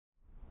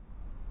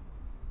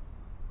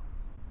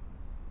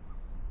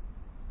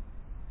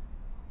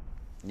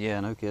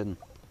Yeah, no kidding.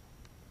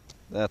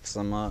 That's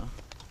some,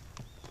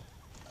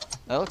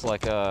 that looks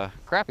like a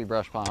crappie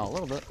brush pile a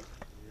little bit.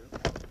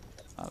 Yep.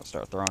 I'll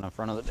start throwing in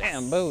front of the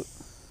damn boat.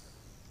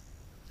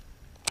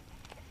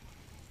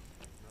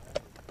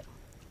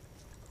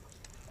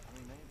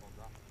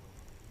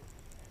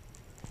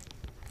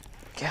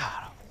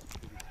 God.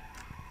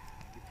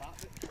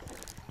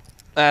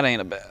 That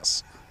ain't a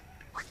bass.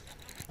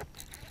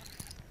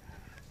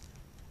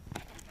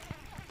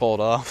 Pulled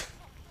off.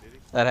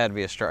 That had to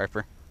be a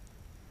striper.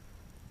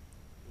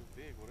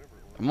 Big, whatever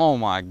it was. Oh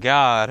my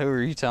God, who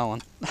are you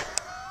telling?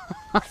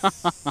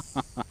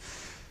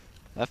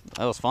 that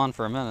was fun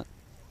for a minute.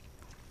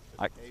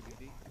 ABD?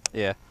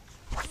 Yeah.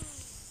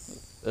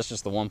 That's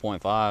just the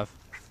 1.5.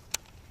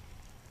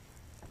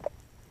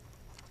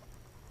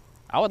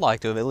 I would like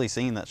to have at least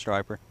seen that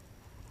striper.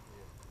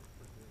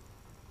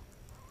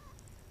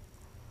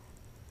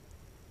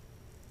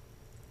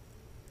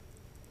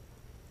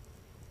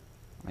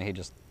 I mean, he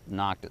just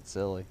knocked it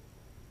silly.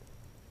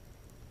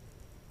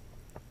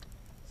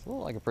 It's a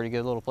little like a pretty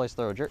good little place to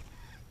throw a jerk.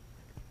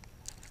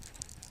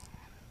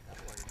 Like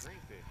a green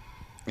fish.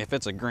 If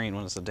it's a green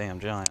one, it's a damn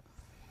giant.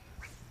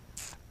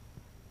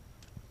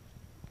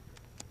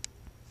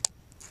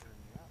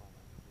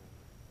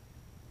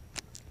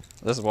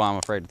 This is why I'm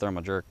afraid to throw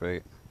my jerk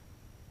bait.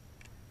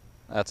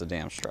 That's a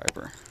damn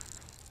striper.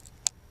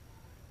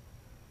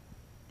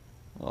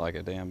 Like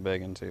a damn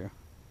big one too.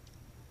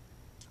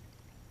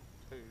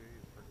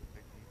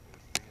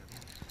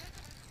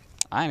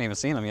 I ain't even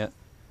seen him yet.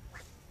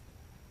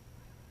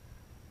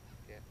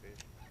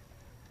 Catfish.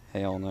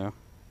 Hell no.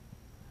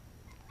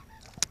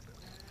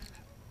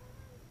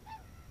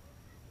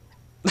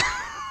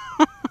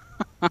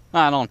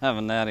 I don't have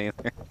a net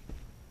either.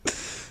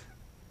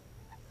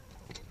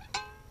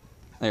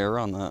 Here,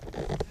 run that.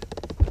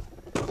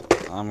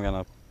 I'm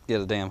gonna get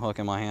a damn hook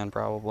in my hand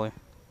probably.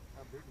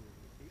 How big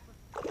is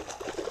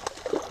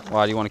it?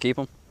 Why do you want to keep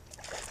them?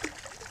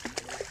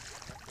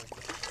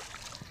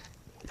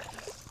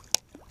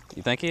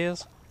 You think he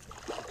is?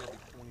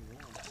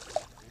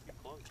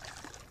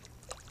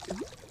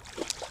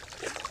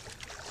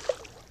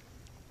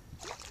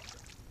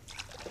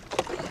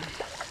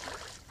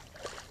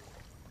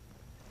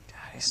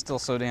 God, he's still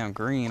so damn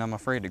green, I'm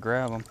afraid to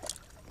grab him.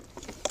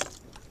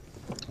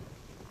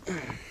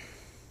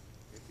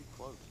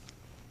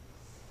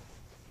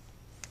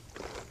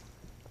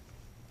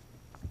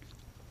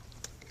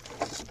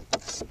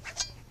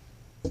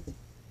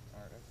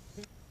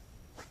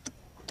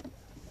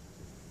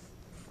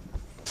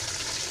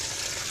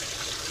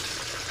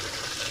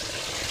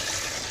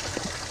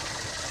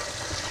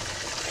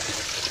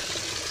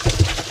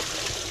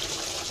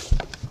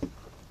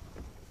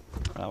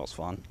 That was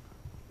fun.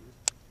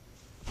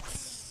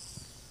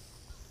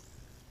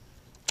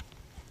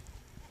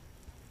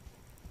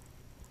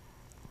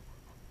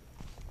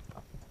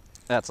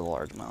 That's a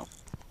largemouth.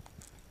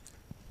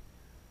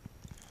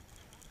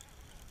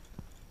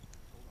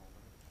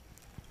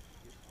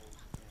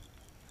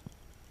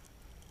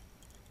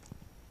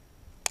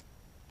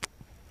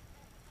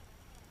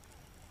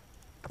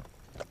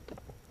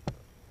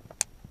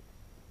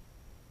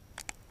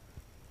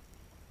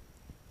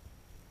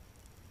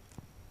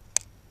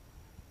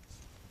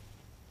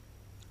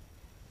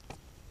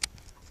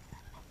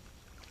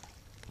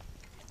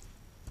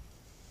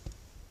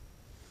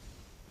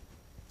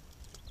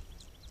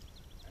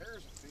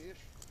 There's a fish.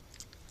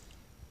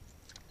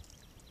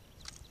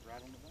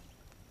 Right on the bank.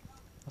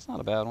 That's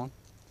not a bad one.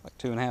 Like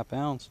 2.5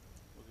 pounds.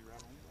 Was he right on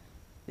the bank?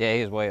 Yeah,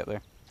 he was way up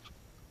there.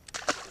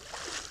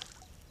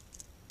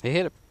 He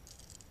hit it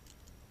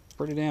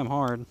pretty damn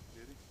hard. Did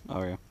he?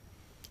 Oh yeah.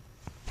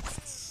 I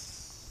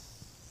just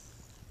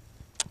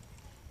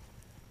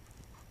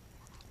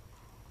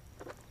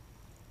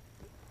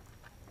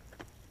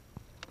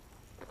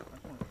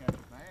want to catch a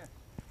bass.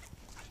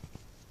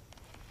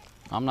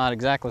 I'm not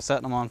exactly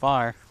setting them on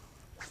fire.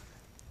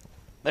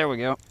 There we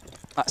go.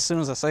 As soon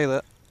as I say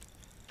that.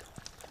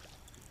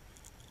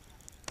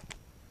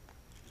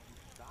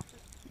 Stop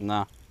it. No.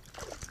 I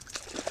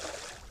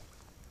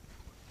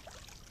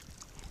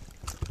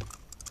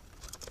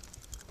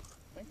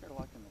think they're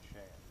like in the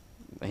shad.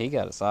 He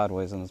got it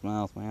sideways in his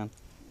mouth, man.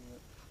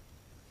 Yep.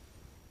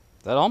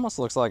 That almost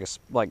looks like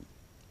like.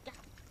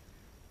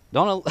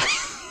 Don't it?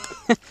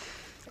 Damn,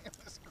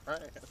 this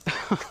grass.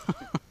 I'm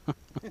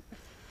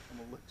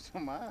gonna lose my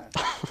mind.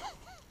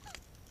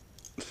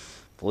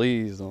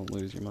 Please don't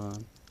lose your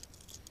mind.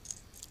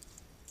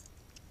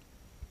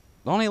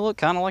 Don't he look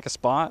kind of like a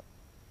spot?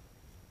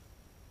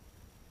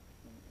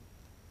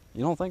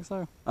 You don't think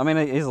so? I mean,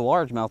 he's a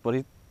largemouth, but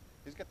he's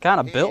kind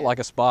of built like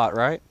a spot,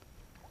 right?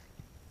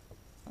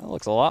 That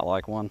looks a lot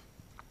like one.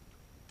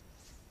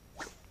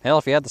 Hell,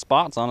 if he had the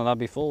spots on it, I'd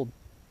be fooled.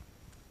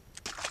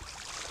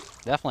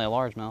 Definitely a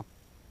largemouth.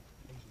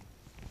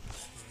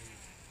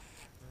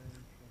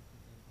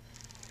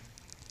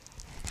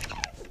 You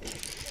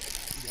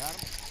got him?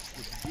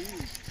 It's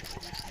big.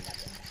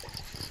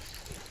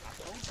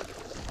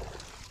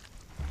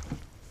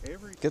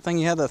 Good thing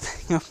you had that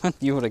thing open.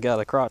 You would have got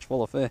a crotch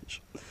full of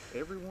fish.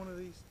 Every one of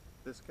these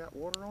this got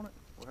water on it,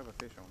 we'll have a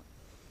fish on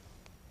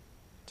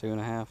it.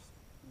 2.5.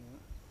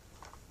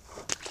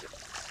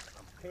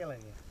 I'm telling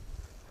you.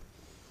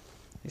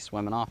 He's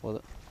swimming off with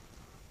it.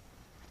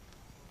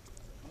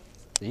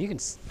 So you can.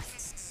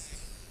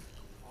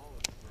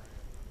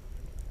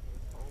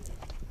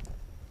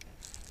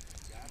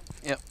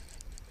 Yep.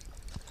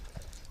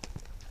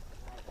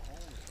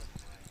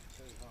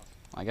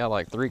 I got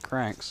like 3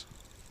 cranks.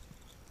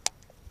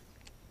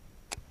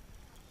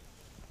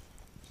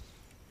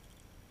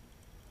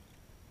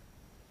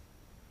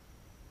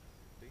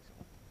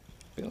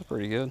 Feels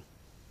pretty good.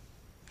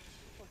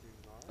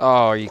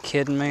 Oh, are you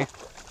kidding me?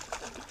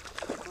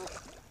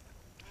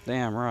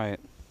 Damn right.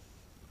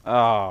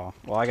 Oh,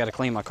 well, I got to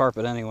clean my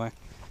carpet anyway.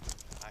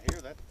 I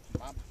hear that.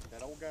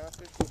 That old guy I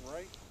fished with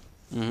Ray.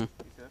 Mm-hmm. He said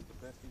that's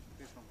the best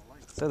fish on the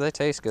lake. So they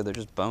taste good. They're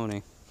just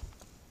bony.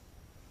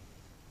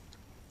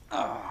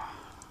 Oh,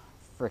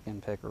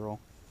 frickin' pickerel.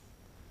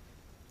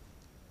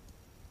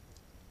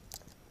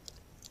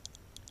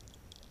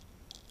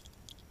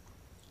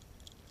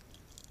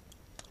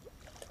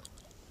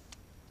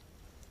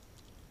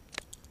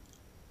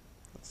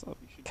 That's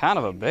kind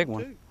of a big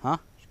one, too. huh?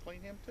 You should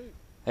clean him too.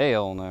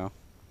 Hell no.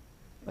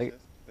 Like,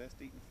 That's the best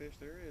eating fish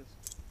there is.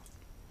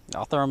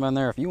 I'll throw him in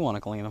there if you want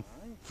to clean him.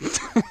 I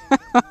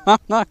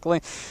ain't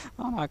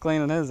I'm not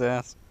cleaning his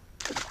ass.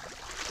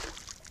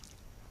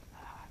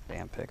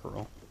 Damn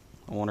pickerel.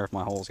 I wonder if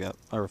my hole's got,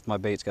 or if my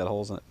bait's got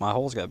holes in it. My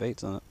hole's got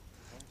baits in it.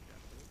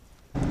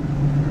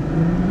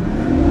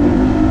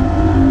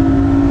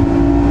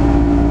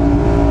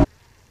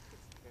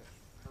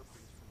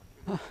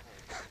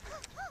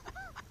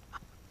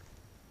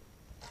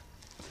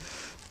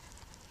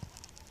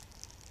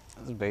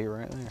 That's bait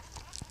right there.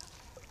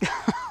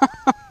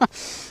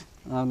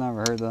 I've never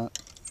heard that.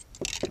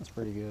 That's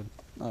pretty good.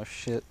 Oh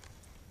shit.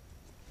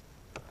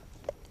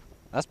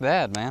 That's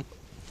bad, man.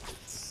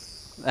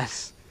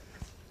 That's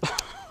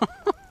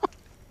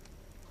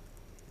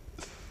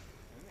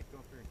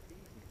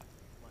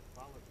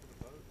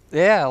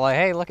yeah, like,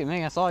 hey, look at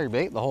me. I saw your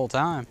bait the whole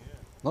time.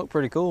 Yeah. Looked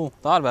pretty cool.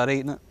 Thought about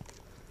eating it.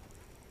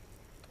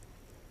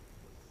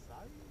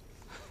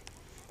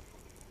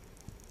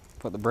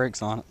 Put the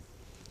brakes on it.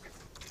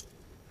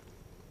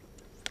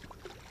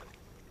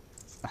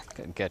 I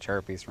couldn't catch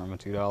herpes from a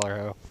 $2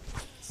 hoe.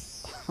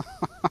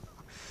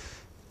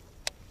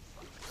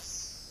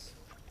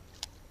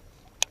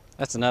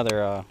 That's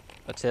another a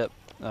tip.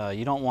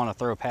 You don't want to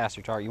throw past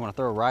your target. You want to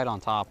throw right on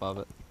top of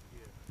it.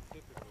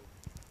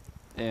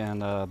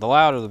 And the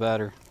louder the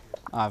better.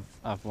 I've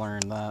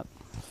learned that.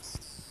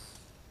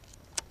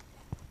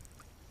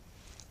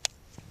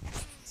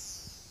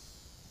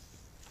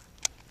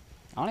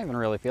 I don't even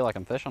really feel like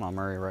I'm fishing on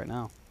Murray right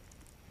now.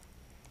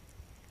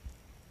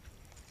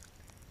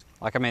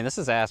 Like, I mean, this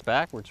is ass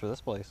backwards for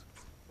this place.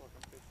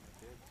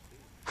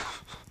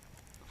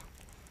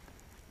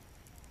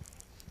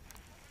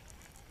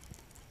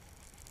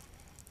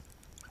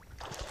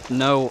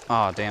 No,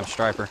 oh damn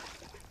striper.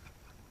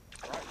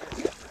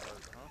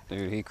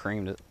 Dude, he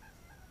creamed it.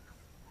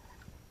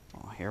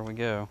 Oh, here we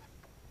go.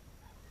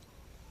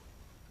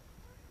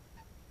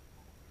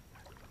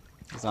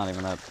 It's not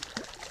even up.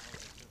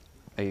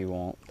 He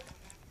won't.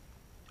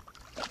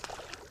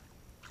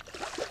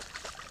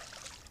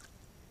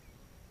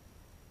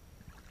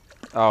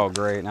 Oh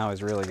great, now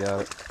he's really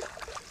got it.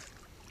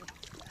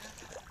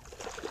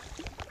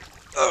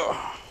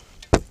 Ugh.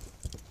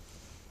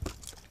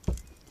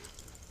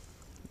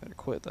 Better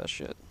quit that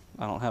shit.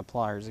 I don't have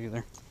pliers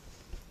either.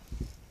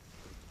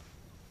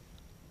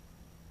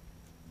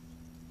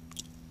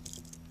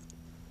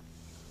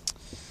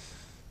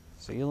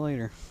 See you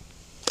later.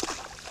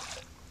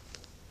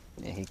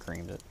 Yeah, he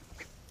creamed it.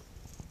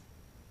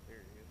 There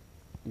he is.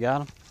 You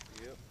got him?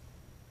 Yep.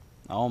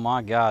 Oh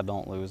my God,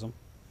 don't lose him.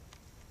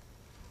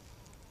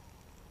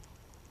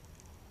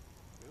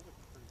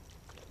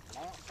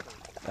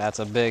 That's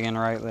a big one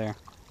right there.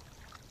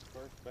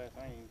 First bass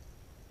aim.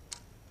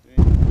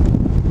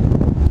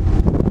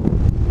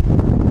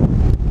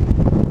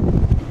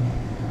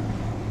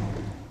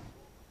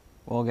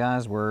 Well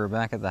guys, we're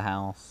back at the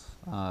house.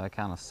 It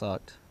kind of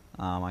sucked.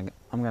 I'm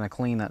going to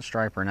clean that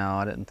striper now.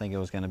 I didn't think it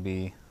was going to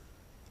be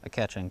a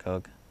catch and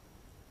cook,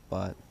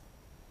 but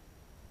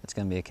it's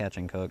going to be a catch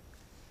and cook.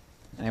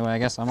 Anyway, I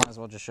guess I might as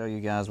well just show you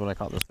guys what I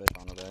caught this fish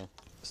on today.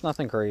 It's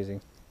nothing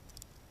crazy.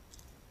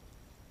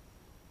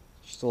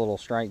 Just a little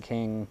Strike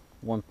King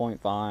 1.5,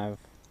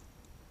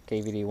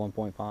 KVD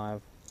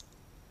 1.5.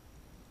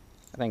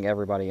 I think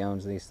everybody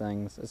owns these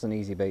things. It's an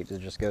easy bait to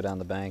just go down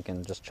the bank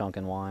and just chunk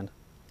and wind.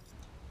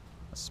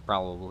 This is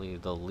probably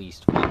the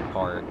least fun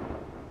part.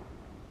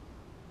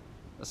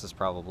 This is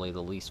probably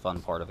the least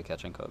fun part of a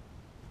catch and cook.